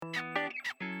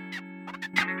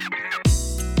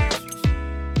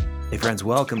Hey friends,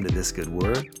 welcome to This Good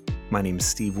Word. My name is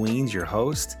Steve Weens, your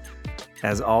host,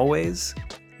 as always.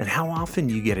 And how often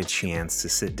you get a chance to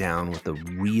sit down with a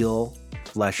real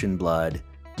flesh and blood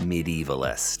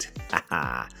medievalist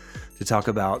to talk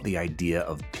about the idea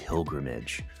of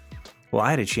pilgrimage. Well, I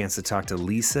had a chance to talk to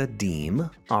Lisa Deem,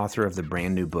 author of the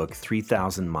brand new book,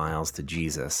 3,000 Miles to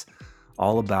Jesus,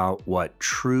 all about what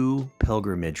true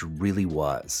pilgrimage really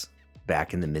was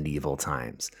back in the medieval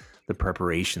times. The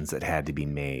preparations that had to be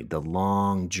made, the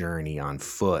long journey on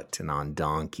foot and on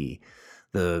donkey,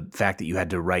 the fact that you had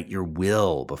to write your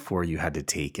will before you had to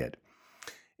take it.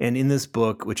 And in this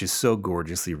book, which is so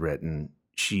gorgeously written,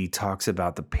 she talks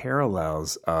about the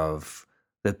parallels of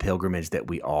the pilgrimage that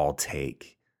we all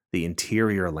take, the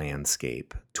interior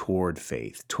landscape toward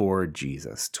faith, toward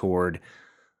Jesus, toward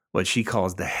what she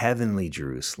calls the heavenly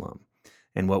Jerusalem,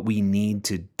 and what we need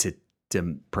to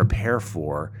prepare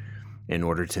for in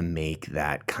order to make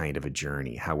that kind of a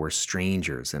journey, how we're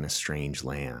strangers in a strange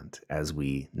land as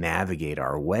we navigate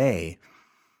our way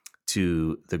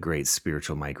to the great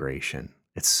spiritual migration.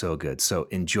 It's so good. So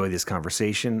enjoy this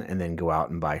conversation and then go out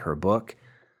and buy her book,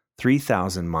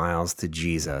 3,000 Miles to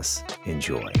Jesus.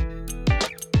 Enjoy.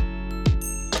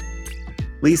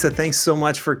 Lisa, thanks so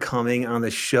much for coming on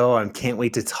the show. I can't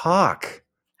wait to talk.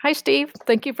 Hi, Steve.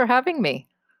 Thank you for having me.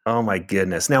 Oh my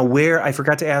goodness. Now, I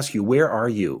forgot to ask you, where are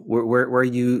you? Where are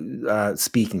you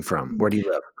speaking from? Where do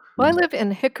you live? Well, I live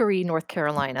in Hickory, North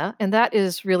Carolina, and that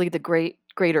is really the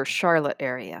greater Charlotte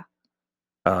area.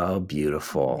 Oh,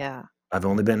 beautiful. Yeah, I've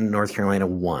only been in North Carolina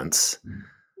once,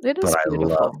 it but is I beautiful.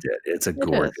 loved it. It's It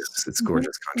is.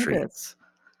 gorgeous It country. is.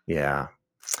 Yeah.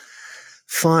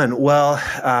 Fun. Well,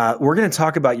 we're going to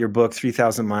talk about your book,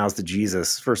 3,000 Miles to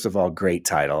Jesus. First of all, great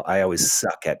title. I always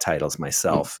suck at titles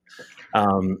myself.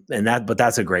 But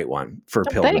that's a great one for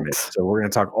Oh, pilgrimage. thanks. So we're going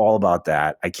to talk all about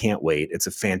that. I can't wait. It's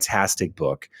a fantastic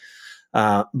book.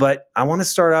 But I want to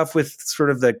start off with sort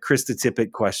of the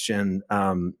Christotypic question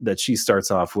that she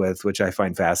starts off with, which I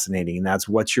find fascinating. And that's,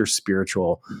 what's your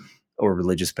spiritual or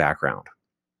religious background?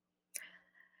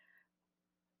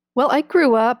 Well, I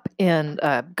grew up in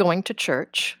going to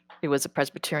church. It was a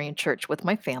Presbyterian church with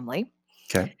my family.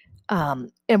 Okay. And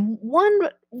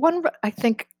one, I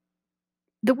think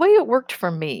the way it worked for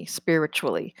me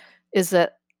spiritually is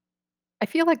that I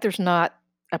feel like there's not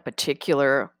a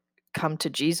particular come to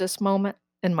Jesus moment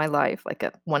in my life, like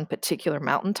a one particular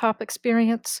mountaintop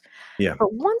experience. Yeah.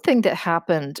 But one thing that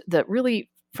happened that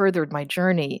really furthered my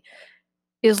journey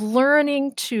is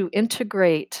learning to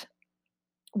integrate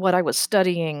what I was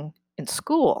studying in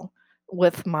school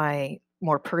with my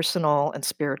more personal and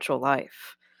spiritual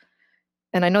life.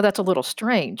 And I know that's a little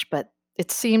strange, but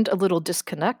it seemed a little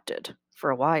disconnected for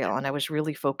a while. And I was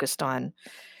really focused on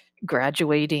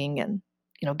graduating and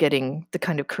getting the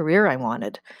kind of career I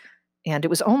wanted. And it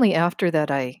was only after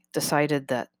that I decided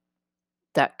that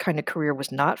that kind of career was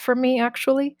not for me,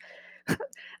 actually,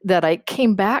 that I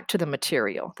came back to the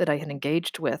material that I had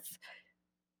engaged with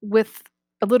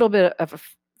a little bit of a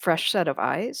fresh set of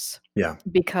eyes, Yeah.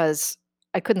 because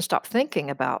I couldn't stop thinking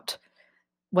about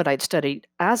what I'd studied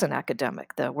as an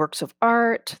academic, the works of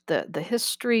art, the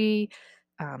history,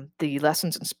 the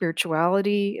lessons in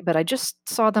spirituality, but I just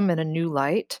saw them in a new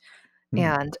light. Hmm.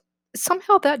 And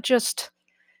somehow that just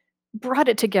brought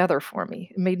it together for me.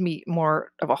 It made me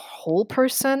more of a whole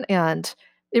person, and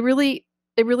it really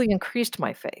it really increased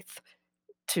my faith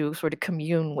to sort of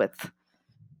commune with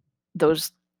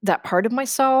those that part of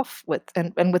myself with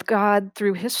and with God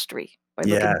through history by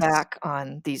looking Yes. back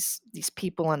on these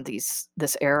people and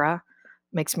this era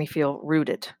makes me feel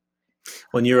rooted.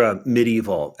 Well, you're a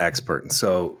medieval expert, and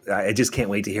so I just can't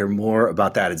wait to hear more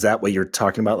about that. Is that what you're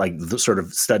talking about, like sort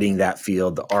of studying that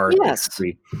field, the art, the Yes.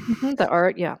 history? The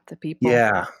art, yeah, the people.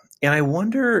 Yeah, and I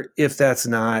wonder if that's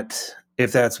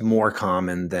more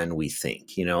common than we think.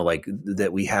 Like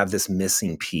that we have this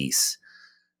missing piece,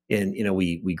 and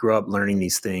we grow up learning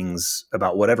these things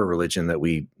about whatever religion that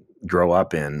we grow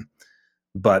up in,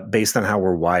 but based on how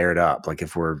we're wired up, like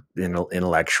if we're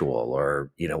intellectual,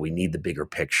 or we need the bigger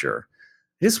picture.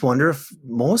 I just wonder if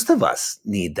most of us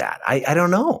need that. I don't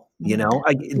know, Mhm.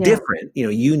 Yeah. different.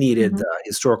 You needed Mhm. the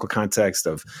historical context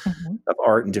of Mhm.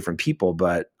 art and different people,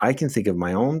 but I can think of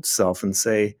my own self and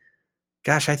say,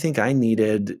 gosh, I think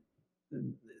you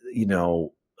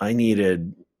know, I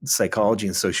needed psychology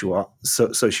and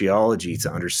sociology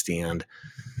to understand,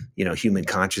 human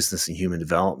consciousness and human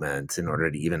development in order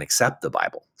to even accept the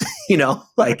Bible,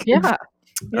 like, Yeah.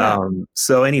 Yeah.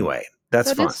 so anyway, that's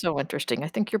That fun. is so interesting. I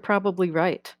think you're probably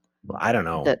right. Well, I don't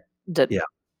know. That Yeah.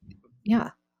 yeah,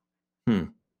 Hmm.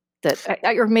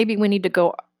 or maybe we need to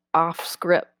go off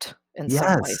script in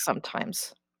some way Yes.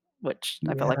 sometimes. which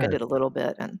I felt like I Yes. did a little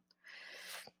bit and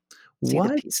see the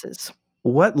What pieces.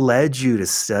 what led you to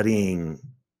studying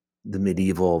the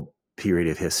medieval period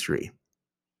of history?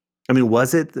 I mean,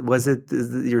 was it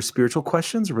your spiritual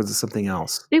questions or was it something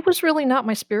else? It was really not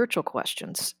my spiritual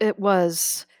questions. It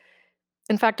was,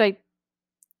 in fact, I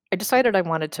decided I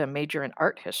wanted to major in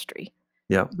art history,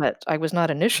 Yeah. but I was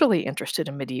not initially interested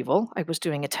in medieval. I was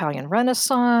doing Italian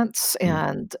Renaissance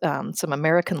Mm. and some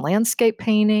American landscape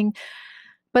painting.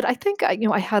 But I think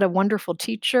I had a wonderful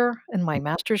teacher in my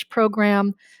master's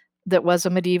program that was a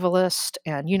medievalist,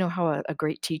 and you know how a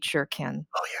great teacher can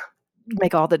Oh, yeah.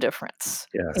 make all the difference.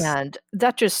 Yes. And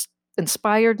that just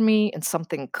inspired me and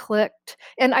something clicked.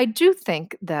 And I do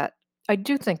think the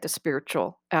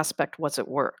spiritual aspect was at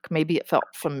work. Maybe it felt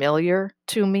familiar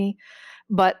to me,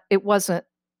 but it wasn't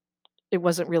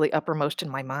really uppermost in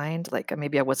my mind. Like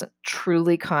maybe I wasn't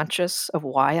truly conscious of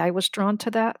why I was drawn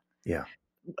to that. Yeah.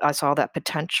 I saw that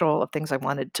potential of things I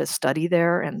wanted to study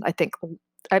there, and I think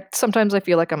sometimes I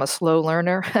feel like I'm a slow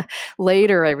learner.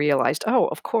 Later, I realized, "Oh,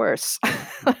 of course.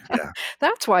 Yeah.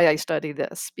 That's why I study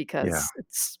this, Yeah. because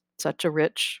it's such a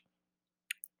rich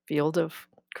field of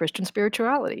Christian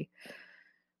spirituality."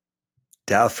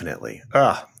 Definitely.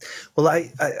 Well,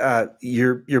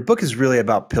 your book is really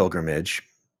about pilgrimage,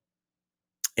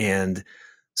 and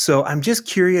so I'm just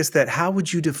curious that how do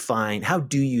you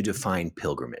define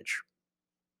pilgrimage?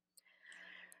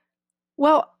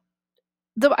 Well,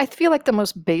 I feel like the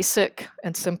most basic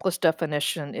and simplest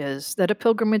definition is that a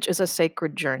pilgrimage is a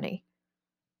sacred journey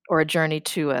or a journey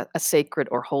to a sacred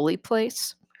or holy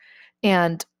place,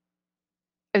 and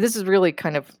this is really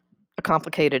kind of a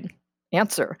complicated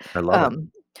answer. I love it.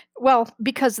 Um, well,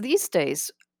 because these days,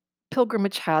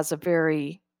 pilgrimage has a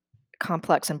very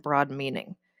complex and broad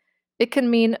meaning. It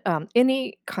can mean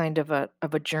any kind of a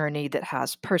journey that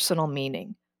has personal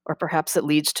meaning, or perhaps that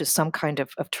leads to some kind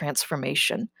of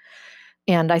transformation.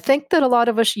 And I think that a lot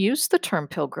of us use the term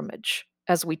pilgrimage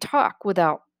as we talk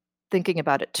without thinking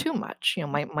about it too much.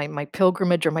 My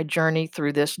pilgrimage or my journey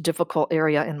through this difficult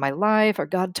area in my life, or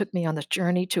God took me on this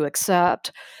journey to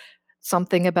accept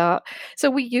something about. So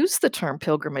we use the term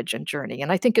pilgrimage and journey,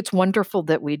 and I think it's wonderful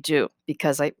that we do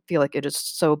because I feel like it is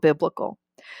so biblical.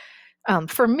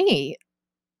 For me,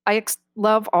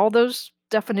 love all those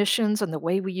definitions and the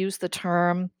way we use the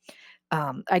term.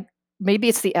 I Maybe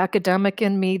it's the academic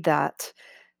in me that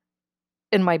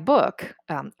in my book,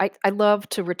 I love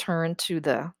to return to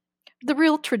the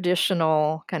real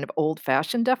traditional kind of old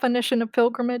fashioned definition of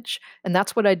pilgrimage, and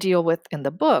that's what I deal with in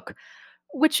the book,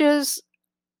 which is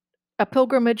a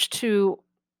pilgrimage to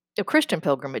a Christian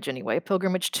pilgrimage anyway, a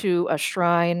pilgrimage to a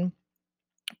shrine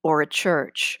or a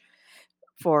church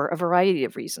for a variety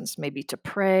of reasons, maybe to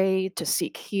pray, to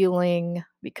seek healing,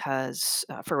 because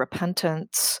for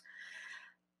repentance.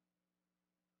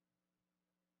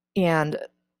 And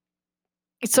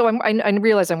so I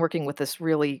realize I'm working with this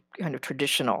really kind of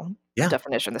traditional Yeah.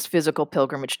 definition, this physical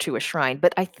pilgrimage to a shrine.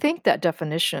 But I think that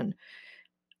definition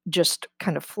just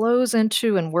kind of flows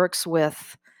into and works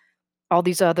with all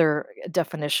these other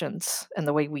definitions and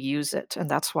the way we use it. And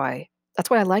that's why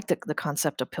I like the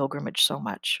concept of pilgrimage so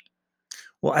much.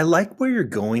 Well, I like where you're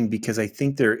going because I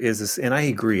think there is this, and I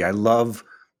agree. I love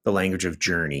the language of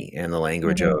journey and the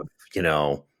language of, Mhm. you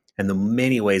know, and the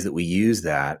many ways that we use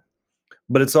that.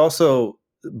 But it's also,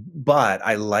 but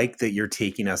I like that you're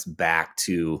taking us back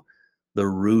to the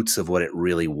roots of what it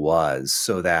really was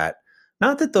so that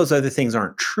not that those other things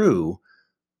aren't true,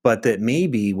 but that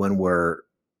maybe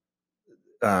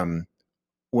um,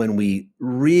 when we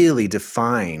really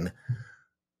define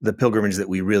the pilgrimage that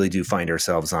we really do find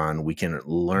ourselves on, we can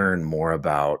learn more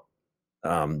about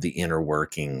the inner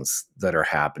workings that are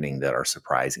happening that are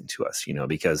surprising to us,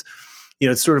 because,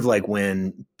 it's sort of like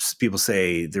when people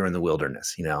say they're in the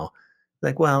wilderness,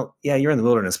 like, well, yeah, you're in the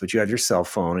wilderness, but you have your cell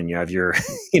phone and you have your,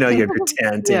 you have your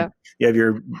tent and Yeah. you have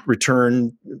your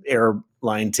return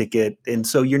airline ticket. And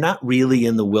so you're not really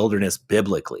in the wilderness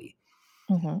biblically.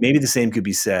 Mhm. Maybe the same could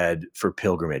be said for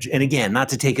pilgrimage. And again, not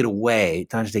to take it away,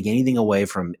 not to take anything away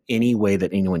from any way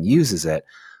that anyone uses it,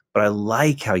 but I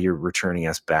like how you're returning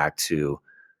us back to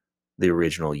the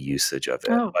original usage of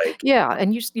it. Oh, Like, yeah,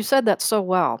 and you said that so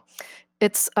well.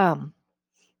 It's,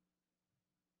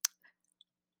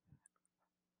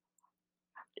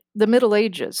 the Middle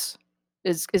Ages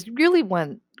is really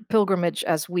when pilgrimage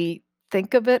as we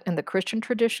think of it in the Christian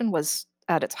tradition was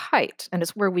at its height, and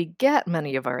it's where we get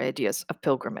many of our ideas of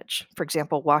pilgrimage. For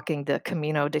example, walking the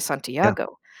Camino de yeah,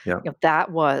 Santiago, yeah,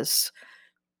 that was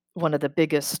one of the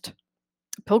biggest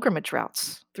pilgrimage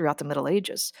routes throughout the Middle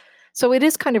Ages. So it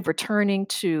is kind of returning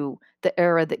to the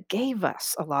era that gave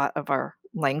us a lot of our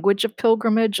language of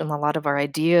pilgrimage and a lot of our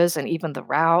ideas and even the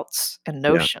routes and Yeah.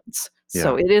 notions.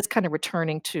 So Yeah. it is kind of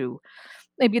returning to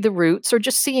maybe the roots or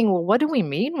just seeing, well, what do we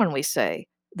mean when we say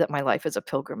that my life is a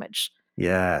pilgrimage? I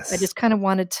Yes. just kind of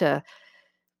wanted to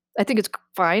I think it's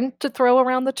fine to throw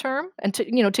around the term and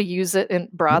to use it in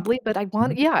Mhm. broadly, but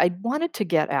Mhm. I wanted to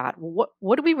get at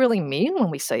what do we really mean when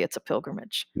we say it's a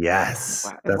pilgrimage? Yes.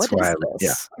 That's What is why yeah.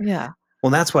 this? Yeah.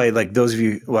 Well, that's why, like, those of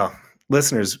you, well,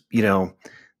 listeners,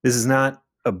 this is not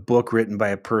a book written by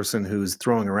a person who's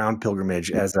throwing around pilgrimage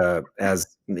as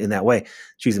in that way.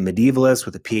 She's a medievalist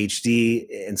with a PhD,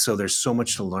 and so there's so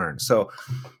much to learn. So,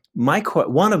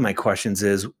 one of my questions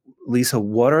is, Lisa,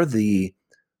 what are the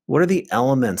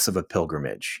elements of a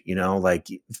pilgrimage? Like,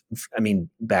 I mean,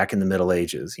 back in the Middle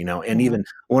Ages, and Mhm. even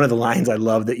one of the lines I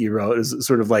love that you wrote is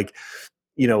sort of like,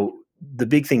 you know, the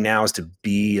big thing now is to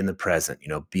be in the present,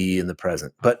 be in the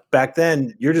present. But back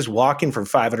then, you're just walking for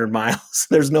 500 miles.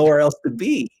 There's nowhere else to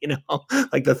be,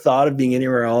 like the thought of being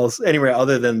anywhere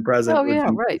other than present Oh, would yeah,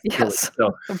 be right, silly. yes.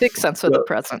 A big sense of the So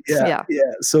presence, yeah, yeah. yeah.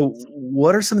 So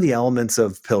what are some of the elements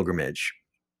of pilgrimage?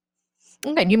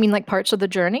 Okay, you mean like parts of the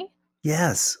journey?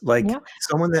 Yes, like Yeah.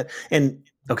 someone that, and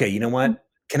okay, you know Mm, what?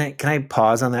 Can I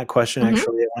pause on that question? mhm,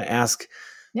 Actually, I want to ask,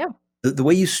 yeah, the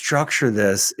way you structure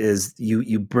this is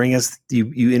you bring us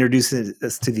you introduce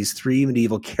us to these three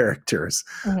medieval characters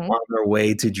mhm. on their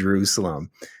way to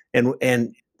Jerusalem,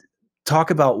 and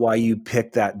talk about why you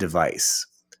picked that device,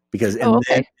 because Oh,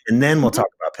 and then we'll mhm, talk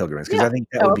about pilgrims, because yeah. I think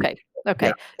that Oh, would be okay, yeah,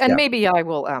 okay, and yeah, maybe I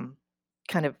will,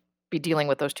 kind of be dealing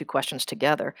with those 2 questions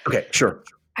together. okay, sure,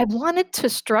 I wanted to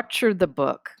structure the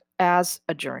book as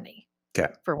a journey,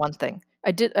 okay, for one thing.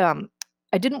 I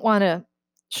didn't wanna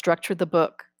structure the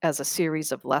book as a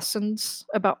series of lessons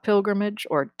about pilgrimage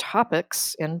or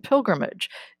topics in pilgrimage,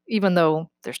 even though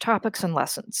there's topics and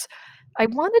lessons. I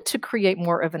wanted to create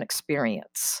more of an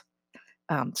experience,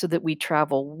 so that we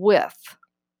travel with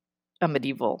a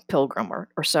medieval pilgrim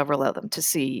or several of them to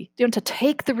see, to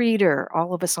take the reader,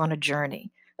 all of us on a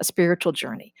journey, a spiritual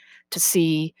journey, to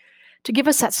see, to give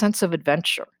us that sense of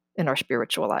adventure in our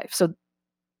spiritual life. So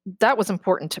that was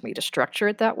important to me to structure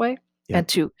it that way. yeah, And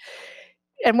to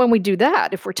and when we do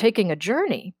that, if we're taking a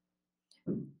journey,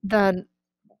 then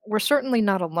we're certainly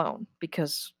not alone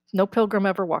because no pilgrim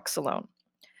ever walks alone.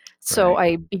 So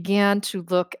right, I began to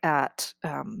look at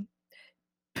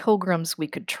pilgrims we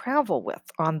could travel with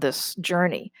on this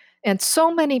journey. And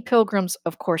so many pilgrims,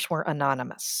 of course, were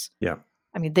anonymous. yeah,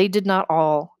 I mean, they did not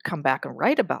all come back and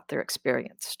write about their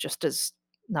experience, just as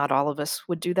not all of us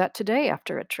would do that today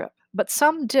after a trip. But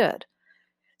some did.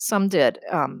 Some did,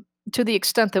 to the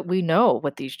extent that we know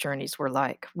what these journeys were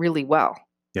like really well,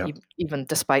 yeah, even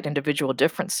despite individual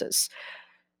differences.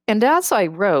 And as I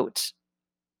wrote,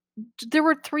 there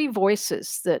were three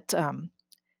voices that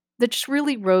just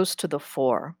really rose to the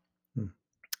fore, mm,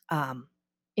 um,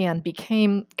 and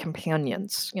became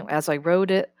companions, as I wrote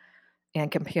it,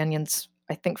 and companions,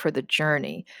 I think, for the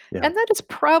journey. yeah, And that is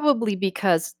probably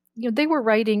because, they were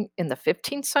writing in the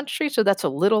 15th century, so that's a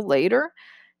little later.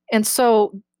 And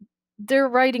so their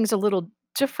writing's a little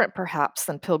different perhaps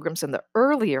than pilgrims in the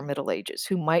earlier Middle Ages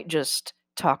who might just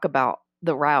talk about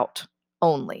the route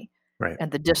only right,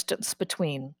 and the distance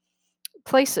between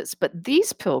places. But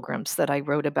these pilgrims that I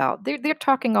wrote about, they're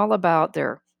talking all about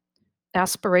their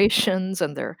aspirations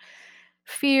and their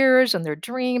fears and their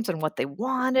dreams and what they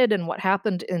wanted and what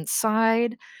happened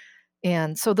inside.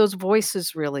 And so those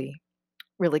voices really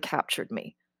captured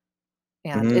me.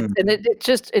 And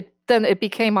mm. it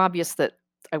became obvious that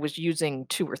I was using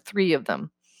 2 or 3 of them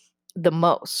the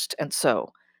most. And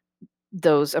so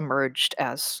those emerged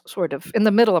as sort of in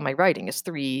the middle of my writing as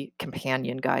 3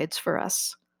 companion guides for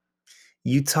us.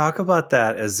 You talk about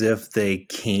that as if they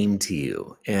came to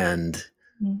you and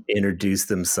Mm. introduced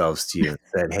themselves to you and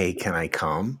said, "Hey, can I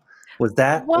come?" Was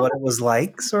that what Well, it was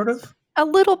like, sort of? a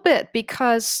little bit,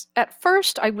 because at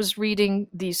first I was reading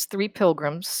these 3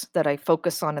 pilgrims that I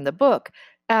focus on in the book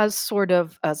as sort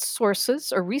of as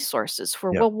sources or resources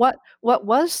for, Yeah, well, what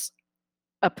was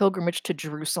a pilgrimage to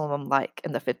Jerusalem like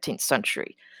in the 15th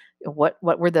century? What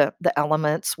were the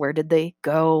elements? Where did they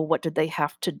go? What did they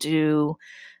have to do?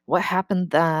 What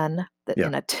happened then that yeah,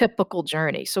 in a typical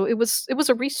journey? So it was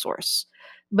a resource.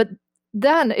 But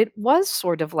then it was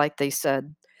sort of like they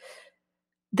said,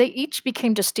 they each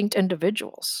became distinct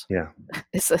individuals. yeah,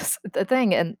 Is this the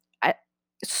thing? And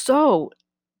so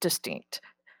distinct.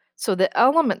 So the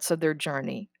elements of their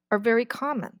journey are very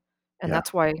common. And yeah.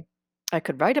 that's why I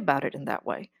could write about it in that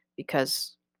way,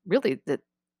 because really the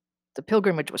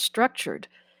pilgrimage was structured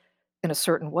in a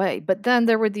certain way. But then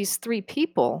there were these three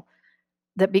people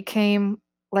that became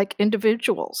like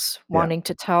individuals Yeah. wanting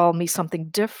to tell me something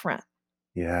different,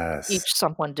 Yes. each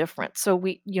someone different. So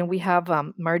we have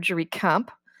Marjorie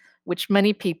Kemp, which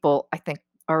many people I think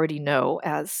already know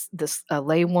as this a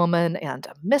laywoman and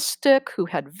a mystic who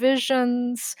had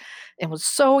visions and was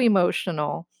so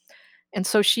emotional. And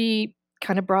so she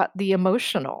kind of brought the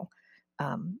emotional,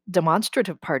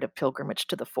 demonstrative part of pilgrimage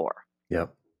to the fore.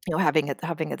 Yep. Having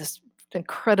this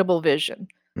incredible vision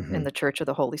in Mhm. the Church of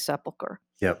the Holy Sepulchre.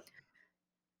 Yep.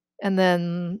 And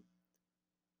then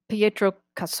Pietro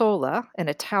Cassola, an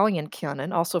Italian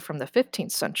canon, also from the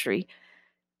 15th century,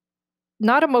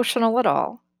 not emotional at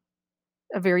all,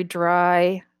 a very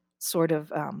dry, sort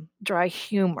of dry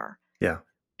humor. Yeah.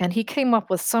 And he came up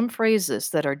with some phrases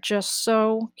that are just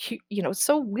so,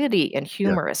 so witty and Yeah.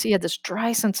 humorous. He had this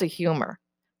dry sense of humor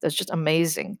that's just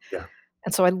amazing. Yeah.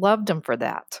 And so I loved him for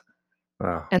that.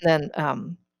 Wow. And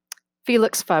then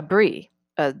Felix Fabry,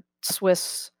 a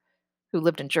Swiss who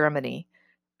lived in Germany,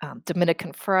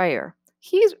 Dominican friar.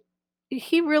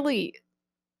 He really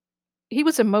he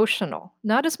was emotional,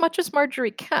 not as much as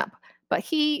Marjorie Kemp, but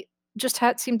he just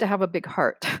had seemed to have a big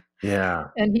heart. Yeah.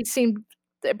 And he seemed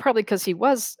probably because he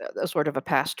was a sort of a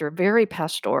pastor, very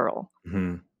pastoral.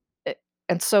 Mhm. Eh,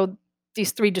 and so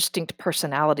these 3 distinct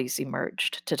personalities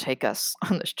emerged to take us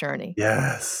on this journey.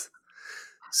 Yes.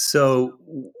 So,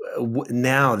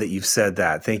 now that you've said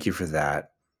that, thank you for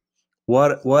that.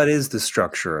 What is the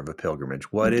structure of a pilgrimage?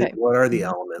 Okay. What are the Mhm,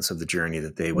 elements of the journey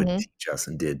that they would mhm. teach us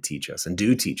and did teach us and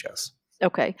do teach us?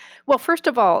 Okay. Well, first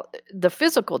of all, the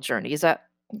physical journey, is that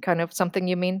kind of something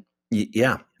you mean?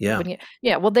 Yeah, yeah, When you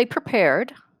Yeah, well, they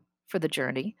prepared for the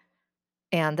journey,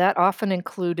 and that often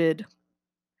included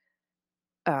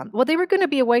well, they were gonna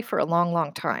be away for a long,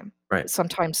 long time, right.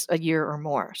 sometimes a year or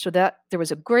more, so that there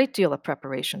was a great deal of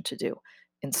preparation to do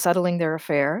in settling their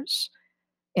affairs,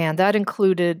 and that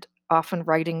included often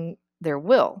writing their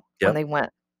will when Yep. they went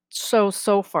so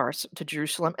far to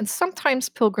Jerusalem, and sometimes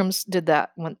pilgrims did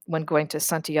that when going to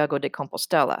Santiago de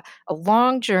Compostela, a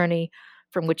long journey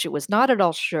from which it was not at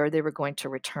all sure they were going to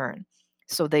return.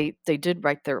 So they did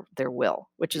write their will,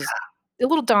 which is a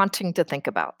little daunting to think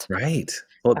about. Right.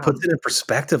 Well, it puts Um, it in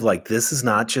perspective, like, this is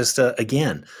not just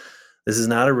this is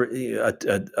not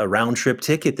a round trip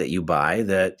ticket that you buy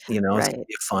that, it's gonna right.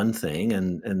 be a fun thing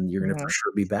and you're gonna for Mhm,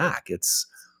 sure be back. It's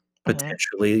mhm.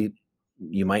 potentially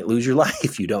you might lose your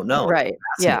life, you don't know. Right,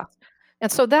 Fascinating. yeah.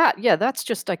 And so that's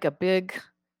just like a big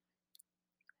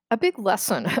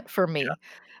lesson for me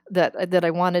that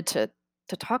I wanted to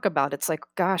talk about. It's like,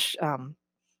 gosh,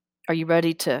 are you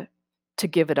ready to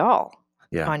give it all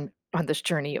Yeah, on this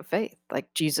journey of faith?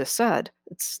 Like Jesus said,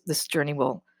 it's this journey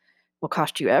will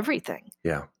cost you everything.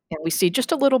 yeah, And we see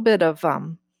just a little bit of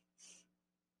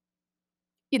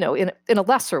in a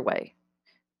lesser way,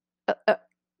 a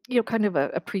kind of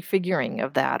a prefiguring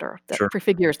of that, or that sure.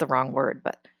 prefigure is the wrong word,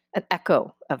 but an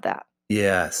echo of that.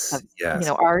 Yes, Of, yes.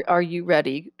 are you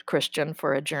ready, Christian,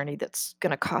 for a journey that's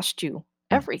gonna cost you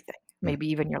Mm, everything, mm, maybe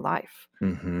even your life?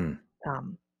 mhm.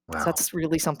 Um, so Wow. that's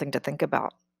really something to think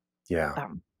about, Yeah,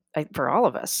 um, for all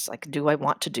of us. Like, do I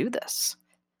want to do this?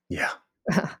 yeah.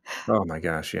 Oh my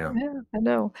gosh, yeah. Yeah, I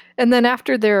know. And then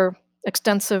after their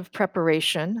extensive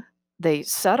preparation, they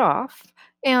set off,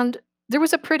 and there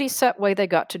was a pretty set way they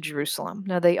got to Jerusalem.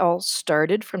 Now, they all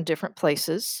started from different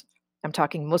places. I'm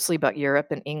talking mostly about Europe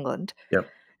and England. Yep,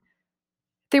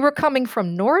 They were coming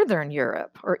from Northern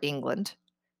Europe or England.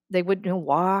 They would,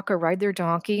 walk or ride their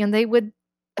donkey, and they would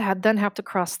then have to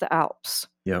cross the Alps,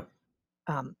 yep.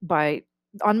 by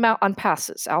on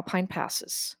passes, alpine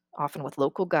passes, often with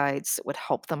local guides that would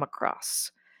help them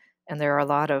across. And there are a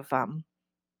lot of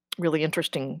really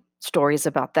interesting stories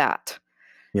about that.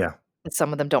 Yeah, And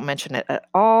some of them don't mention it at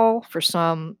all. For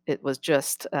some, it was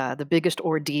just the biggest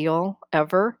ordeal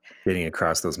ever. getting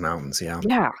across those mountains, yeah.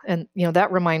 Yeah, and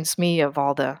that reminds me of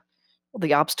all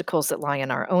the obstacles that lie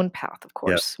in our own path, of Yep,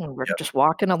 course, when we're yep. just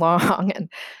walking along and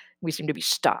we seem to be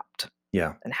stopped.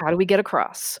 Yeah, And how do we get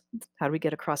across? How do we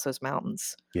get across those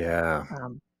mountains? yeah.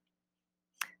 Um,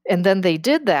 and then they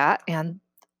did that, and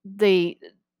they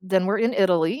then were in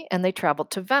Italy, and they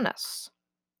traveled to Venice.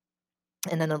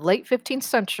 And in the late 15th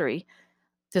century,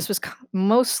 this was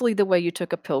mostly the way you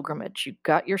took a pilgrimage. You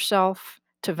got yourself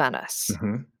to Venice.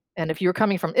 Mhm. And if you were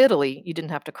coming from Italy, you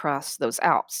didn't have to cross those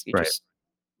Alps. You Right. just,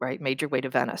 right, made your way to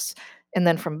Venice. And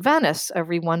then from Venice,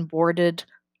 everyone boarded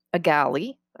a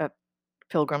galley, a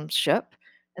pilgrim ship,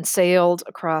 and sailed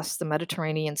across the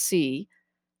Mediterranean Sea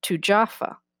to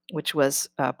Jaffa, which was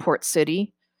a port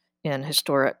city in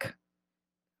historic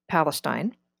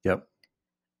Palestine. Yep,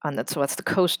 So that's the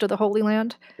coast of the Holy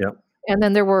Land. yep. And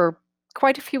then there were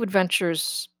quite a few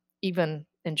adventures even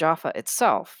in Jaffa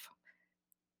itself,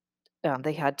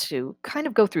 they had to kind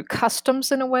of go through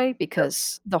customs in a way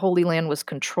because the Holy Land was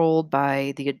controlled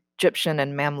by the Egyptian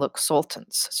and Mamluk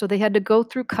sultans. So they had to go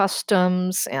through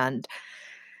customs and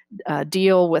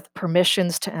deal with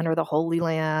permissions to enter the Holy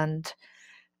Land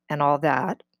and all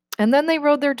that. And then they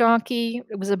rode their donkey.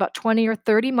 It was about 20 or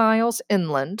 30 miles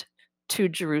inland to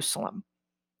Jerusalem.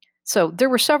 So there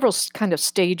were several kind of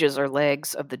stages or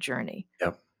legs of the journey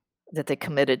Yep. that they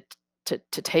committed to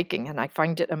taking, and I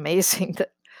find it amazing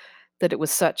that it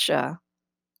was such a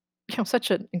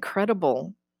such an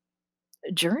incredible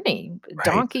journey. Right.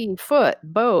 Donkey, foot,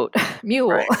 boat, mule.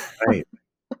 Right. Right.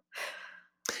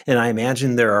 And I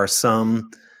imagine there are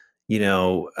some,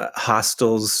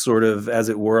 hostels sort of, as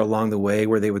it were, along the way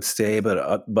where they would stay, but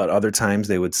other times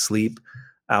they would sleep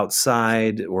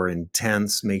outside or in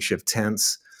tents, makeshift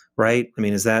tents, right? I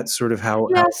mean, is that sort of how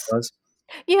it Yes. was?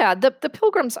 Yeah, the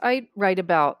pilgrims I write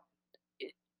about,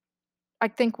 I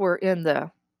think were in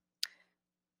a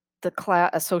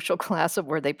social class of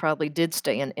where they probably did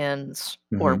stay in inns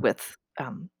or Mhm. with,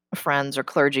 friends or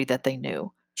clergy that they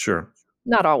knew. Sure.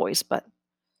 Not always, but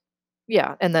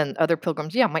yeah, and then other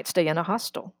pilgrims, yeah, might stay in a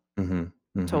hostel, Mhm.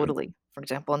 Mhm. totally. For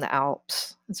example, in the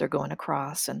Alps as they're going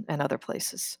across and other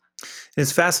places.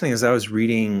 It's fascinating as I was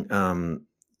reading,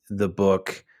 the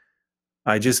book,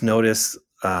 I just noticed,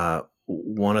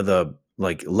 one of the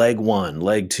like, leg 1,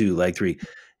 leg 2, leg 3,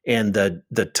 and the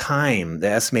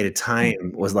estimated Mm.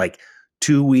 time was, like,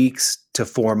 2 weeks to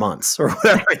 4 months or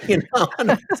whatever,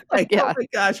 and it's like, "Oh Yeah, my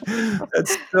gosh,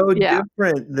 that's so yeah,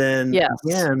 different yes,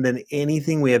 than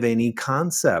anything we have any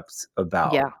concept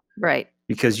about." yeah, right.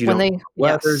 Because you When don't they know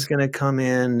when weather's yes, gonna come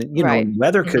in, right,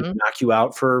 weather could mhm, knock you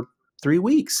out for 3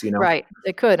 weeks, right,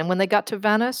 they could, and when they got to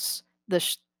Venice,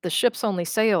 the ships only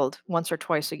sailed once or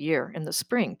twice a year in the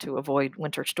spring to avoid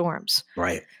winter storms.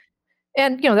 Right,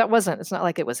 And, it's not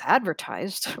like it was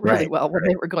advertised really right, well when right.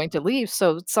 they were going to leave,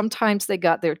 so sometimes they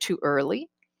got there too early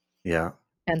Yeah.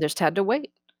 and just had to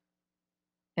wait.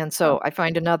 And Wow. so I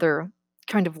find another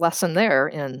kind of lesson there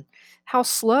in how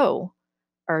slow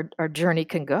our journey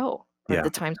can go, or Yeah, the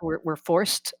times we're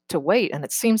forced to wait, and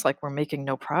it seems like we're making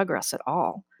no progress at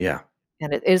all. yeah.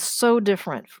 And it is so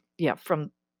different, yeah,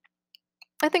 from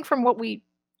I think from what we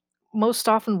most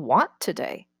often want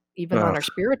today, even on Ugh, our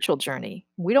spiritual journey.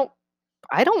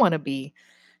 I don't want to be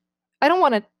I don't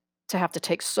want it to have to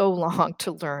take so long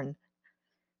to learn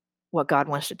what God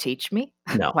wants to teach me.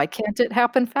 no. Why can't it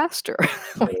happen faster?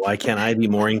 Like, Why can't I be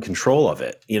more in control of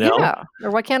it, you know? yeah,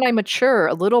 or why can't I mature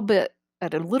a little bit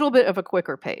at a little bit of a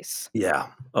quicker pace? Yeah.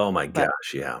 Oh my But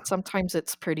gosh, yeah. sometimes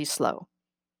it's pretty slow.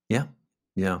 Yeah,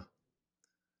 yeah.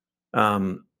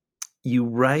 Um, you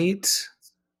write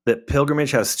that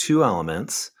pilgrimage has 2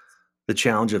 elements, the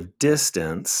challenge of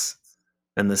distance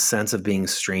and the sense of being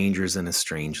strangers in a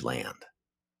strange land.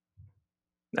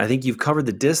 I think you've covered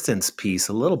the distance piece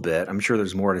a little bit. I'm sure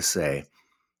there's more to say.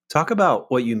 Talk about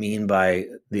what you mean by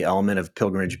the element of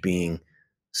pilgrimage being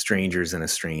strangers in a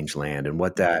strange land and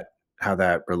how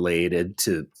that related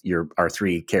to our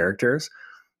 3 characters,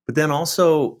 but then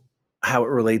also how it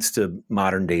relates to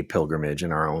modern day pilgrimage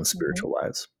in our own Mhm. spiritual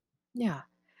lives. Yeah.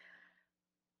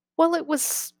 Well,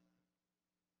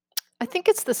 I think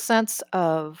it's the sense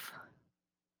of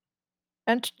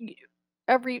and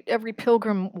every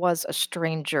pilgrim was a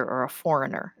stranger or a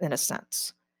foreigner in a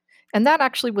sense. And that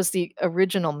actually was the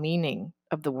original meaning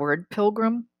of the word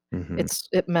pilgrim. Mhm.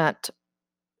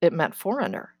 It meant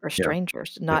foreigner or Yeah,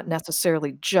 strangers, yeah, not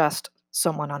necessarily just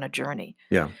someone on a journey.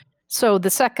 yeah, So the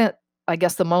second, I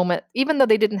guess, the moment, even though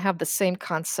they didn't have the same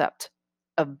concept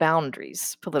of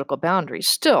boundaries, political boundaries,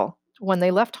 still, when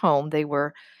they left home, they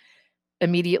were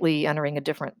immediately entering a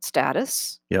different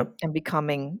status yep, and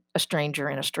becoming a stranger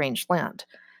in a strange land.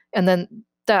 And then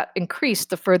that increased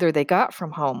the further they got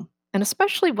from home, and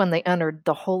especially when they entered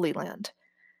the Holy Land.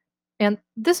 And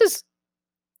this is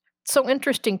so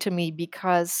interesting to me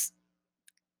because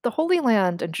the Holy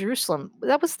Land and Jerusalem,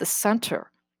 that was the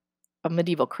center of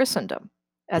medieval Christendom,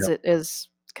 as yep, it is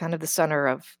kind of the center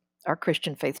of our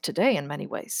Christian faith today in many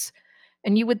ways.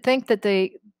 And you would think that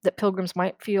pilgrims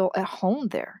might feel at home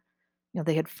there.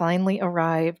 They had finally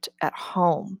arrived at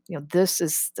home. This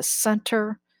is the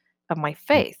center of my mm,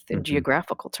 faith in mhm,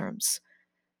 geographical terms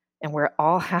and where it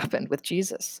all happened with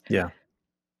Jesus. yeah,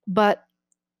 But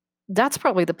that's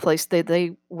probably the place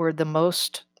they were the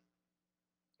most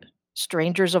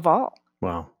strangers of all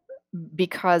wow,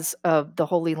 because of the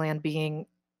Holy Land being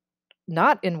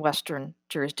not in Western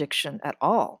jurisdiction at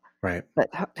all, right, but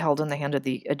held in the hand of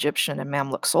the Egyptian and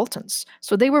Mamluk sultans.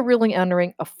 So they were really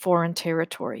entering a foreign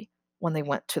territory when they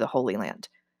went to the Holy Land.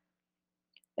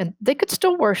 And they could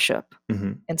still worship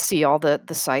Mhm. and see all the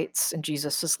sights in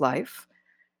Jesus's life,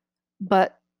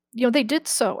 but, they did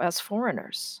so as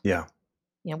foreigners, Yeah.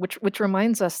 which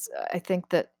reminds us, I think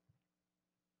that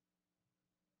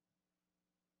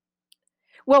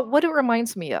well, what it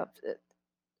reminds me of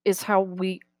is how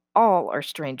we all are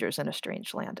strangers in a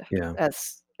strange land, Yeah.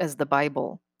 as the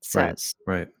Bible Right. says.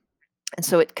 Right. And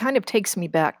so it kind of takes me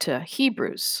back to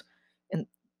Hebrews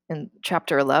in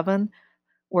chapter 11,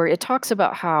 where it talks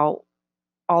about how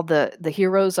all the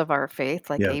heroes of our faith,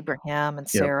 like Yeah. Abraham and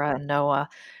Yep. Sarah and Noah,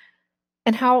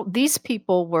 and how these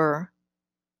people were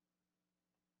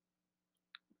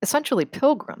essentially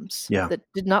pilgrims Yeah. that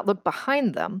did not look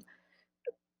behind them,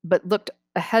 but looked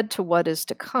ahead to what is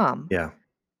to come, Yeah.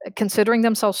 considering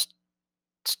themselves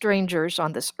strangers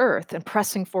on this earth and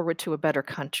pressing forward to a better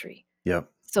country.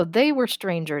 Yep. So they were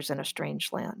strangers in a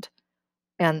strange land.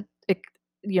 And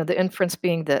the inference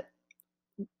being that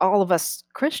all of us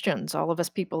Christians, all of us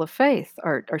people of faith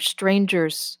are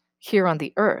strangers here on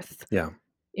the earth, Yeah.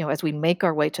 as we make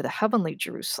our way to the heavenly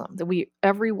Jerusalem, that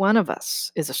every one of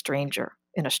us is a stranger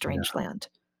in a strange Yeah. land.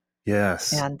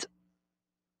 Yes. And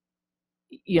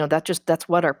that's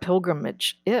what our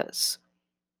pilgrimage is.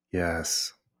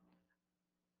 Yes.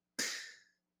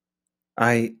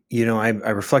 I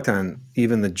reflect on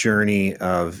even the journey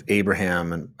of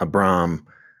Abraham and Abram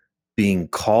being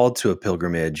called to a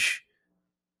pilgrimage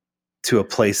to a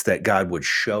place that God would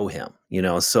show him.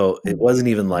 So it wasn't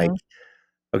even like, Mhm.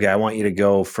 okay, I want you to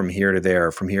go from here to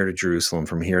there, from here to Jerusalem,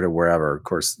 from here to wherever. Of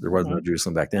course, there was no Mhm.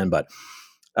 Jerusalem back then, but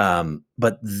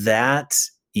that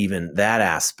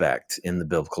aspect in the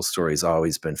biblical story has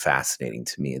always been fascinating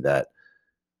to me, that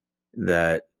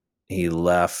he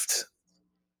left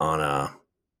on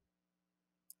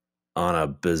a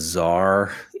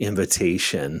bizarre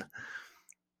invitation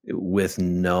with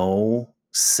no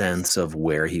sense of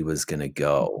where he was going to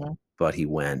go, Mhm. but he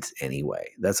went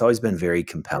anyway. That's always been very That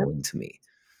compelling to me.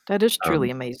 that is Um,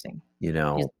 truly amazing. you You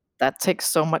know, That takes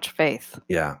so much faith.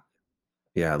 yeah,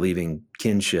 yeah, leaving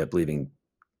kinship, leaving,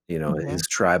 Mhm. his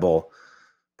tribal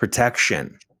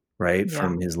protection, right, Yeah.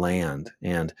 from his land.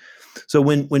 And so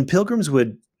when pilgrims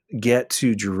would get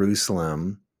to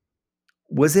Jerusalem,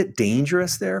 was it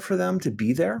dangerous there for them to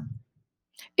be there?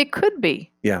 It could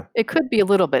be. Yeah, It could be a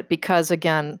little bit because,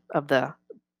 again, of the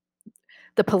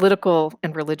political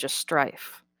and religious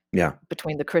strife yeah,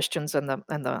 between the Christians and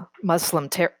the Muslim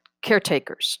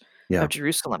caretakers yeah, of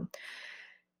Jerusalem.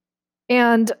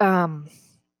 And,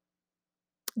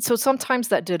 so sometimes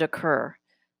that did occur.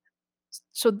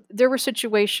 So there were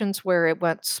situations where it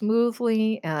went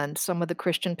smoothly and some of the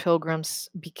Christian pilgrims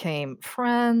became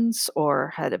friends or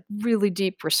had a really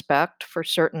deep respect for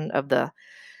certain of the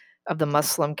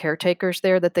Muslim caretakers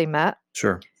there that they met.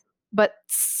 sure. But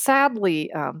sadly,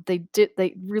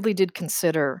 they really did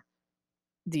consider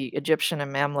the Egyptian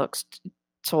and Mamluk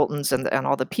sultans and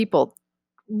all the people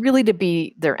really to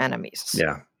be their enemies.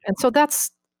 Yeah, And so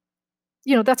that's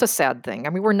a sad thing. I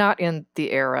mean, we're not in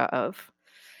the era of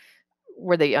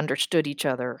where they understood each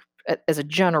other as a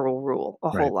general rule a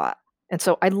whole right. lot. And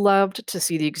so I loved to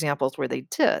see the examples where they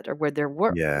did, or where there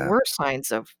were Yeah, were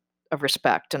signs of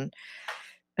respect and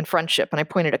friendship. And I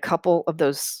pointed a couple of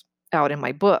those out in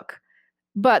my book.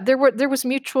 But there was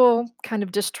mutual kind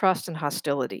of distrust and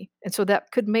hostility. And so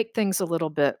that could make things a little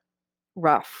bit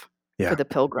rough for yeah, the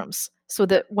pilgrims. So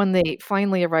that when they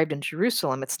finally arrived in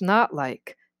Jerusalem, it's not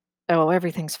like, "Oh,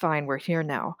 everything's fine, we're here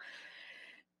now."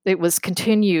 It was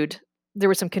continued There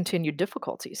were some continued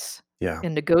difficulties yeah,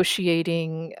 in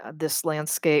negotiating, this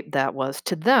landscape that was,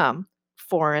 to them,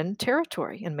 foreign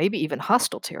territory and maybe even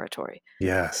hostile territory.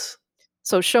 yes.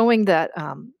 So showing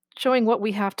what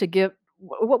we have to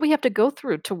what we have to go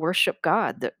through to worship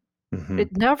God, that Mhm.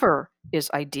 it never is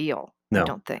ideal, I No,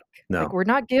 don't think. Like, no. we're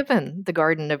not given the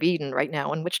Garden of Eden right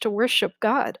now in which to worship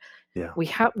God. Yeah,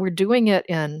 We're doing it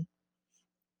in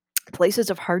places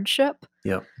of hardship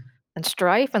yep, and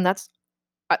strife, and that's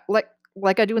I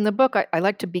like I do in the book, I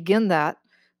like to begin that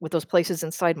with those places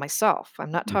inside myself.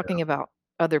 I'm not yeah, talking about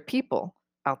other people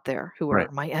out there who right.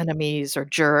 are my enemies or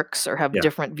jerks or have Yeah,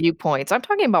 different viewpoints. I'm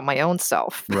talking about my own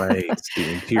self. right.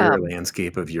 The interior Um,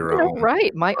 landscape of your own.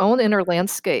 right, my own inner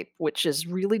landscape, which is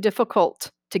really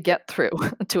difficult to get through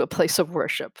to a place of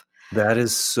worship. That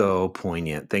is so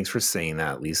poignant. Thanks for saying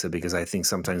that, Lisa, because I think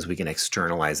sometimes we can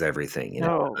externalize everything.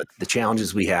 No, The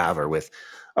challenges we have are with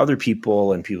other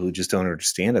people and people who just don't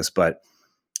understand us. But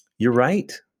you're right.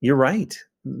 You're right.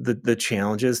 The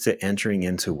challenges to entering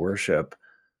into worship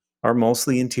are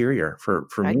mostly interior for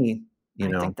I me,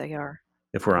 I think they are.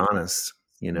 if we're I honest,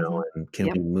 Mhm. and can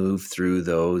Yep. we move through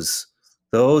those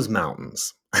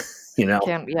mountains? you know,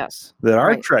 Can yes. that are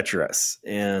Right. treacherous.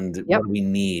 And what Yep. do we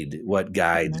need? What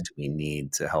guides Mhm. do we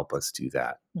need to help us do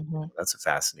that? Mhm. That's a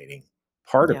fascinating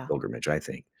part of Yeah. pilgrimage, I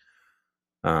think.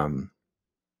 Um,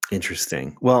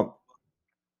 Interesting. Well,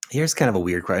 here's kind of a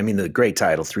weird question. I mean, the great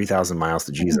title, 3,000 Miles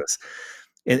to Mhm. Jesus.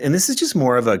 And this is just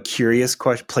more of a curious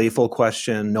question, playful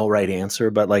question, no right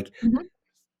answer, but like, Mhm.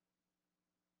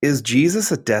 is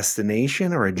Jesus a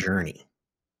destination or a journey?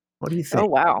 What do you Oh,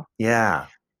 think? wow. Yeah.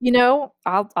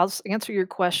 I'll answer your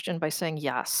question by saying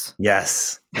yes.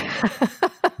 Yes.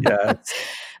 Yes.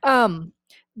 Um,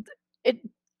 it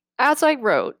as I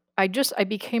wrote, I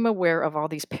became aware of all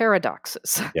these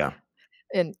paradoxes Yeah.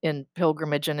 in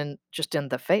pilgrimage and in just in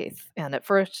the faith, and at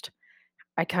first,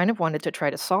 I kind of wanted to try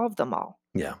to solve them all.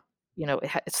 Yeah.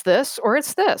 It's this or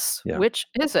it's this. Yeah. Which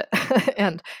is it?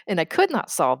 And I could not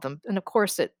solve them, and of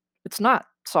course, it's not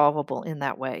solvable in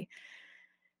that way.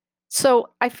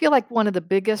 So I feel like one of the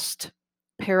biggest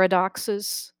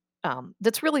paradoxes,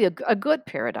 that's really a good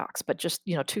paradox, but just,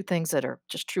 two things that are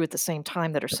just true at the same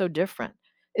time that are so different,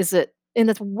 is that in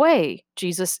its way,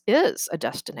 Jesus is a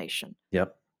destination.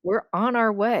 Yep. We're on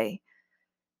our way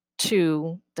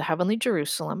to the heavenly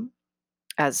Jerusalem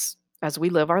as we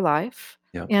live our life.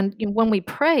 Yep. And when we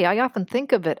pray, I often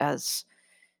think of it as,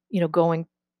 going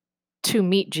to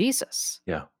meet Jesus,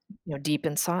 Yeah. deep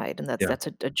inside, and that's Yeah. that's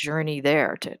a journey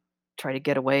there to try to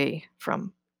get away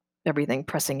from everything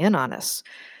pressing in on us.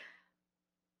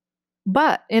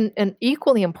 But in an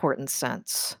equally important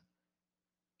sense,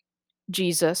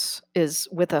 Jesus is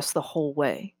with us the whole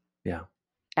way Yeah.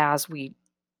 as we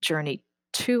journey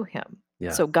to him.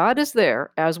 Yeah. So God is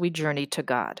there as we journey to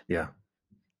God. Yeah.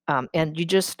 And you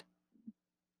just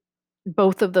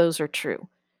both of those are true.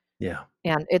 Yeah.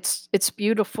 And it's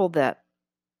beautiful that,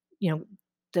 you know,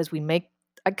 as we make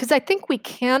because I think we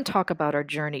can talk about our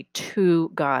journey to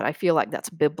God. I feel like that's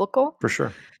biblical. For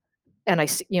sure. And I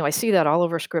see that all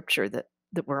over scripture that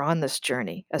we're on this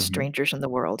journey as Mhm. strangers in the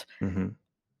world. Mhm.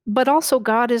 But also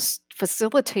God is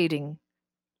facilitating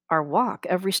our walk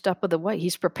every step of the way.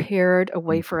 He's prepared a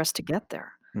way Mhm. for us to get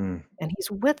there. Mm. And he's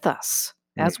with us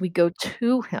Mm. as we go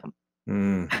to him.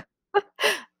 Mm.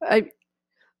 I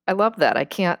I love that. I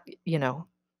can't, you know,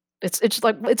 it's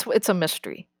like it's a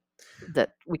mystery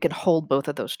that we can hold both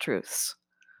of those truths.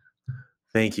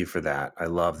 Thank you for that. I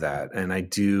love that. And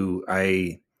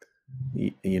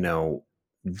you know,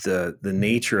 the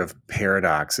nature of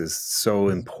paradox is so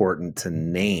important to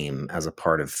name as a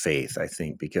part of faith, I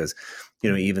think, because,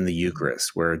 even the Mhm.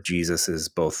 Eucharist, where Jesus is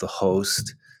both the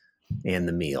host and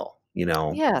the meal,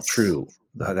 Yes. true,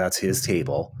 that's his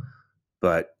table,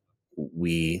 but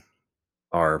we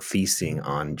are feasting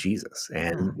on Jesus. Yeah,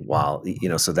 And while,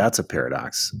 so that's a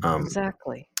paradox.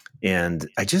 exactly. And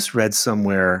I just read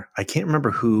somewhere, I can't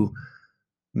remember who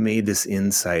made this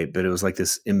insight, but it was like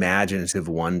this imaginative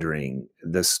wondering.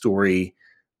 The story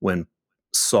when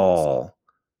Saul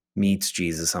meets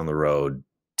Jesus on the road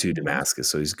to Mhm. Damascus.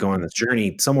 So he's going on this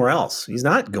journey somewhere else. He's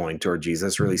not going toward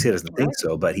Jesus, or at least he doesn't think Right.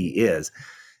 so, but he is.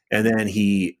 And then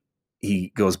he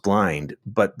goes blind.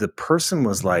 But the person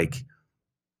was like,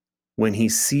 when he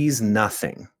sees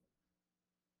nothing,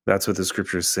 that's what the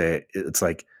scriptures say. It's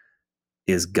like,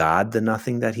 is God the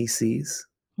nothing that he sees?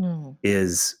 Mm.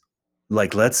 Is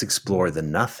like, let's explore the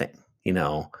nothing, you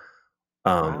know?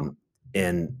 Wow. Um,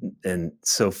 and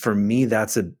so for me,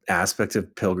 that's an aspect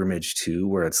of pilgrimage too,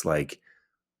 where it's like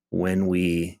when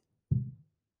we,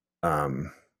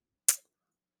 um,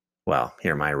 well,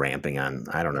 here am I ramping on.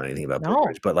 I don't know anything about No.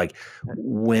 pilgrimage, but like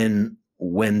when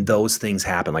those things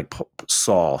happen, like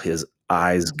Saul, his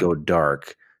eyes Mhm. go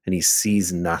dark and he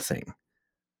sees nothing.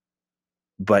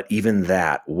 But even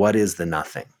that, what is the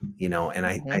nothing? And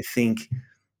I Mhm. think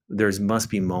there's must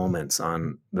be moments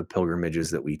on the pilgrimages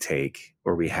that we take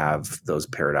where we have those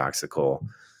paradoxical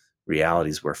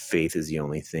realities where faith is the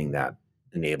only thing that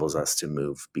enables us to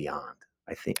move beyond.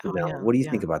 I think, Oh, yeah, what do you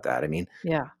yeah, think about that? I mean,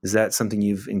 yeah, is that something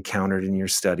you've encountered in your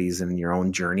studies and in your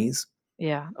own journeys?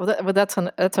 yeah.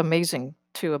 That's amazing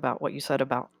too about what you said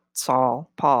about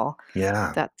Paul.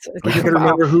 Yeah. That's I wish I could wow.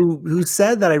 remember who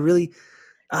said that. I really,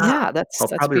 ah, Yeah, that's I'll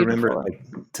that's probably remember it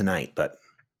beautiful. like tonight, but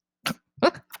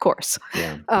Of course.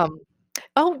 yeah. Um,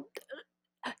 oh,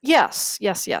 yes,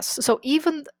 yes, yes. So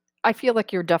even I feel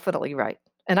like you're definitely right,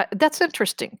 and that's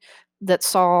interesting that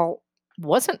Saul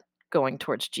wasn't going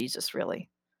towards Jesus really.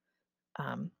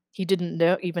 He didn't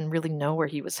even really know where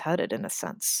he was headed in a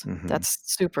sense. Hmm. That's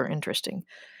super interesting.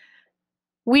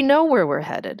 We know where we're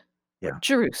headed. We're Yeah.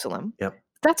 Jerusalem. Yep.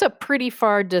 That's a pretty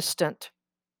far distant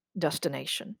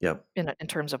destination Yep. in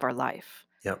terms of our life.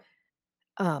 Yep.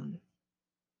 Um,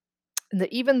 and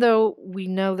that even though we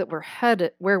know that we're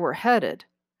headed where we're headed,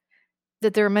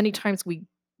 that there are many times we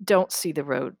don't see the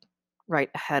road right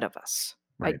ahead of us.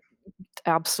 I Right.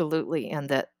 absolutely, and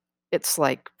that it's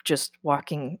like just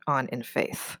walking on in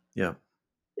faith. Yeah.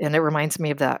 And it reminds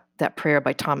me of that prayer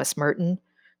by Thomas Merton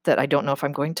that I don't know if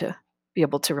I'm going to be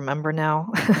able to remember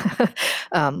now.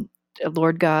 um,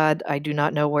 Lord God, I do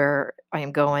not know where I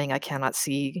am going. I cannot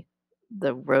see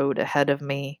the road ahead of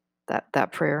me.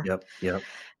 That prayer. Yep. Yep.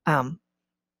 Um,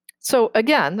 so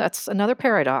again, that's another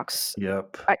paradox.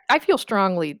 Yep. I feel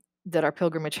strongly that our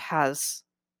pilgrimage has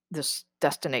this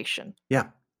destination, Yeah.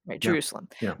 right? Yeah. Jerusalem.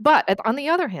 Yeah. But on the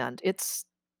other hand, it's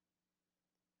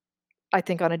I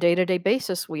think on a day-to-day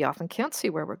basis, we often can't see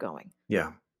where we're going.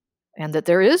 Yeah. And that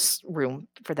there is room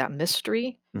for that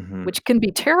mystery, Mhm. which can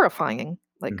be terrifying,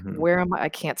 like, Mhm. where am I? I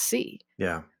can't see.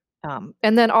 Yeah.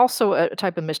 And then also a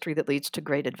type of mystery that leads to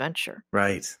great adventure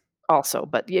Right. also,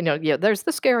 but, yeah, there's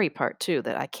the scary part too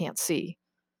that I can't see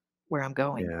where I'm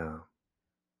going. Yeah.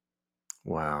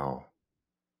 Wow.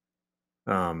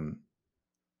 Um,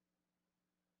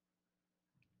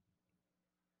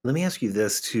 Let me ask you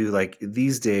this too, like,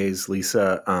 these days,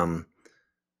 Lisa, are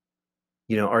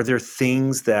there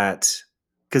things that,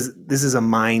 because this is a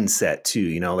mindset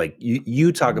too, like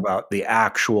you talk Mhm, about the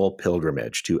actual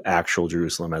pilgrimage to actual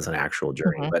Jerusalem as an actual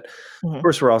journey, mhm, but of mhm.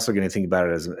 course we're also going to think about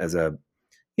it as a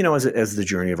as the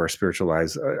journey of our spiritual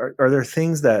lives. Are there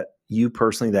things that you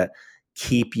personally that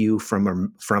keep you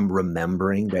from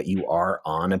remembering that you are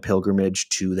on a pilgrimage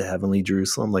to the heavenly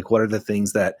Jerusalem? Like, what are the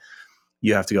things that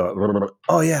you have to go,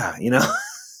 oh yeah, Oh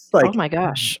like, my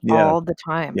gosh, yeah, all the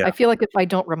time. yeah, I feel like if I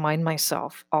don't remind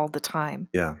myself all the time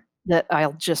yeah, that I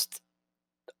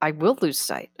will lose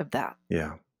sight of that.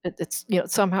 yeah, It's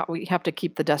somehow we have to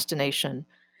keep the destination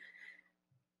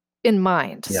in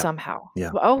mind yeah, somehow.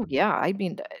 yeah, Well, oh, yeah, I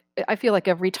mean, I feel like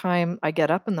every time I get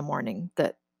up in the morning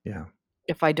that yeah,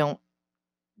 if I don't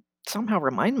somehow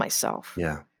remind myself,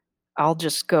 yeah, I'll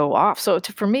just go off. So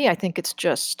for me, I think it's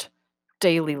just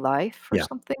daily life or yeah,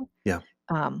 something. yeah,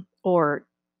 Or,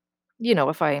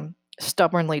 if I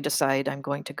stubbornly decide I'm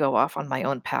going to go off on my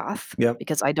own path yep,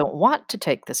 because I don't want to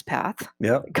take this path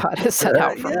yep, that God has set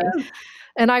out for me, yeah,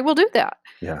 and I will do that.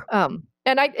 yeah,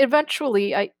 And I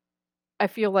eventually I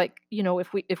feel like,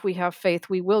 if we have faith,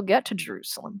 we will get to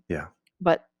Jerusalem, yeah,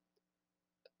 but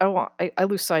I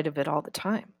lose sight of it all the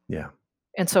time. yeah,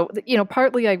 And so,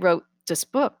 partly I wrote this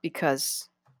book because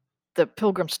the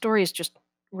pilgrim stories just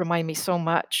remind me so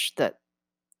much that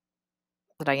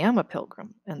I am a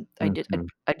pilgrim, and mhm,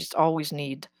 I just always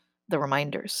need the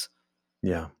reminders.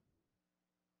 yeah.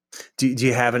 Do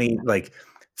you have any, like,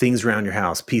 things around your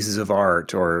house, pieces of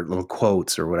art or little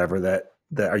quotes or whatever that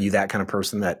are you that kind of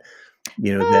person that, Um,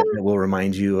 that will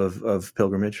remind you of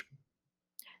pilgrimage?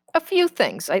 a few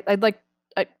things.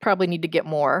 I probably need to get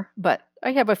more, but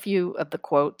I have a few of the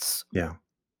quotes Yeah,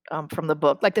 from the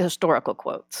book, like the historical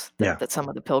quotes that yeah, some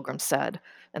of the pilgrims said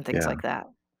and things yeah. like that.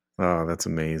 Oh, that's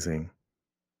amazing.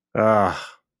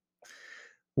 Ah,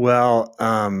 well,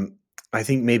 I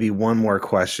think maybe one more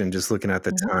question, just looking at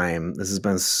the Mhm. time. This has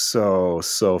been so,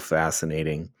 so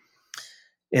fascinating.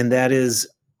 And that is,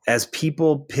 as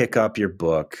people pick up your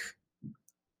book,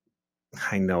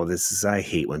 I know I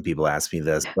hate when people ask me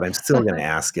this, but I'm still going to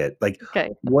ask it. Like,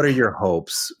 Okay. what are your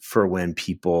hopes for when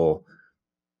people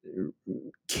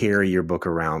carry your book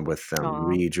around with them, Aw.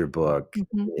 read your book,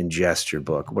 Mhm. ingest your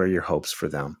book? What are your hopes for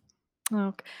them?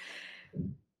 Ok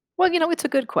Well, it's a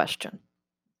good question,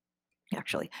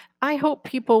 actually. I hope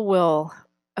people will,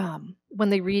 when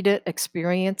they read it,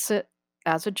 experience it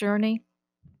as a journey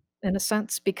in a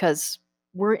sense, because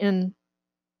we're in,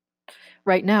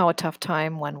 right now, a tough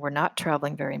time when we're not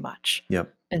traveling very much.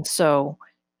 Yep. And so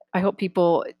I hope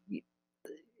people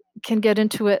can get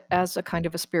into it as a kind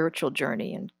of a spiritual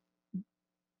journey and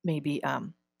maybe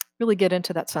really get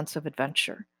into that sense of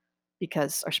adventure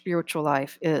because our spiritual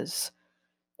life is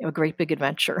a great big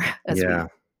adventure Yeah.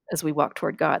 as we walk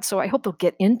toward God. So I hope they'll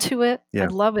get into it. I Yeah.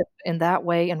 love it in that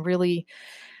way and really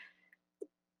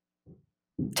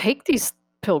take these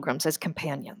pilgrims as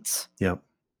companions Yep.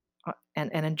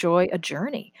 and enjoy a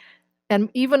journey. And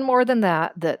even more than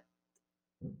that, that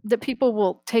people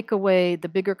will take away the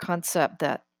bigger concept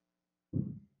that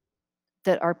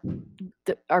our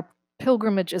that our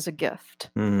pilgrimage is a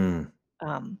gift, Mm,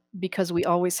 because we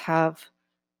always have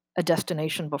a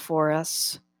destination before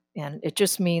us, and it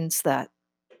just means that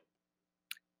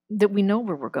we know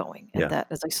where we're going, and yeah. that,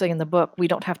 as I say in the book, we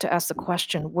don't have to ask the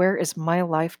question, "Where is my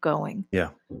life going?"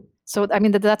 Yeah. So, I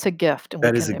mean, that's a gift, and we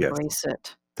That is can a gift. embrace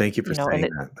it, Thank you for and saying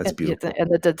it that. That's and yeah, beautiful.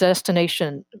 and the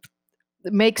destination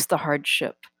makes the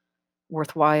hardship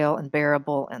worthwhile and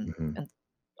bearable and Mhm. and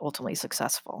ultimately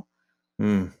successful.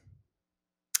 Mm.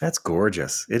 That's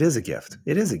gorgeous. It is a gift.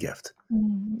 It is a gift.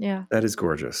 Yeah. That is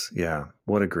gorgeous. Yeah.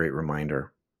 What a great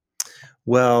reminder.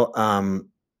 Well,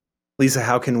 Lisa,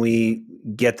 how can we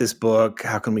get this book?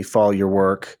 How can we follow your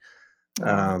work?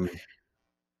 Well,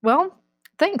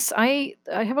 thanks. I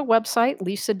have a website,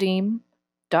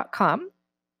 lisadeem.com.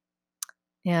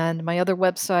 And my other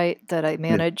website that I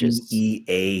manage is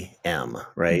DEAM,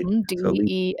 right? So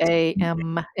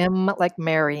DEAM, M like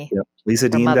Mary, yep, or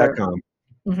mother. lisadeem.com.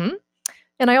 Mhm.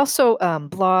 And I also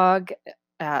blog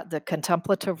at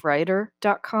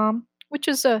thecontemplativewriter.com, which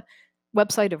is a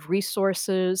website of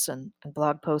resources and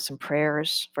blog posts and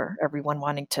prayers for everyone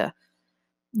wanting to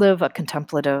live a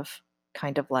contemplative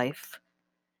kind of life.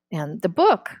 And the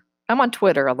book, I'm on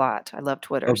Twitter a lot. I love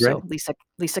Twitter. Oh, great. So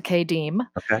Lisa K. Deem.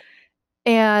 Okay.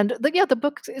 And the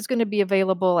book is going to be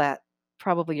available at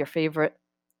probably your favorite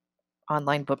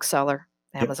online bookseller,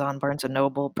 Yep. Amazon, Barnes and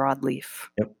Noble, Broadleaf.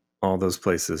 Yep. All those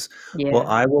places. Yeah. Well,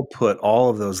 I will put all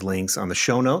of those links on the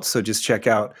show notes. So just check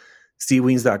out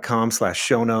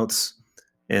steveweens.com/show notes.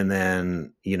 And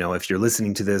then, if you're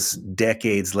listening to this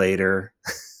decades later,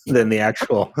 then the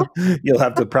actual, you'll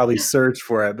have to probably search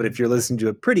for it. But if you're listening to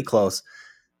it pretty close,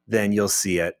 then you'll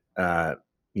see it.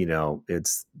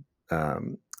 It's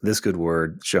This Good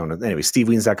Word show notes. Anyway,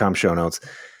 steveweens.com show notes.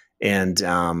 And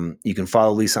you can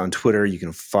follow Lisa on Twitter. You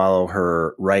can follow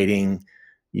her writing.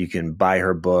 You can buy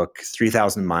her book,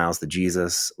 3,000 Miles to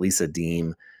Jesus, Lisa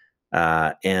Deem.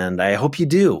 And I hope you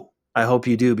do. I hope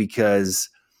you do, because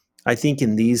I think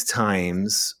in these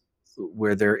times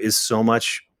where there is so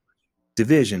much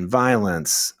division,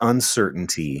 violence,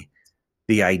 uncertainty,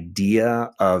 the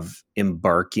idea of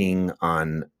embarking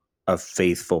on a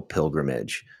faithful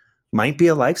pilgrimage might be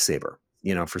a lifesaver,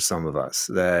 for some of us,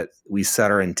 that we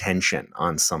set our intention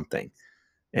on something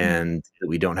and that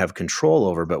we don't have control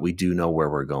over, but we do know where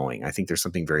we're going. I think there's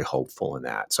something very hopeful in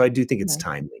that. So I do think it's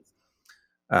timely,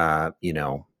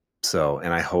 so,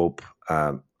 and I hope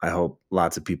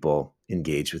lots of people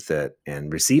engage with it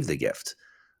and receive the gift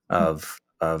of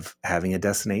having a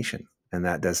destination, and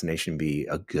that destination be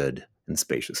a good and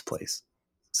spacious place.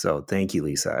 So thank you,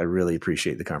 Lisa. I really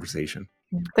appreciate the conversation.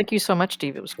 Thank you so much,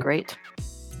 Steve. It was great.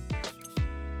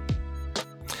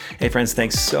 Hey friends,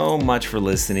 thanks so much for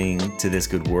listening to This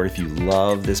Good Word. If you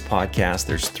love this podcast,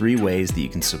 there's 3 ways that you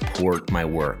can support my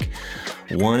work.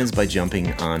 One is by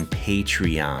jumping on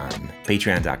Patreon,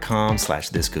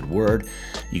 patreon.com/thisgoodword.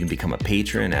 You can become a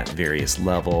patron at various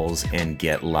levels and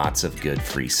get lots of good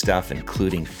free stuff,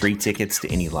 including free tickets to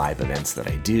any live events that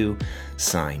I do,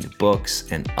 signed books,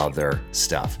 and other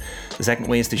stuff. The second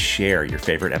way is to share your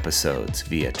favorite episodes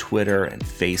via Twitter and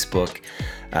Facebook,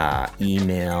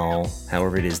 email,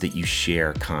 however it is that you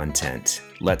share content.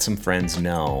 Let some friends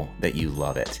know that you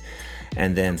love it.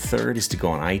 And then third is to go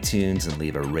on iTunes and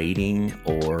leave a rating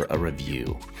or a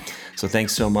review. So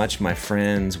thanks so much, my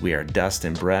friends. We are dust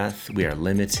and breath. We are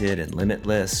limited and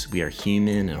limitless. We are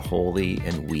human and holy,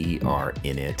 and we are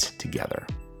in it together.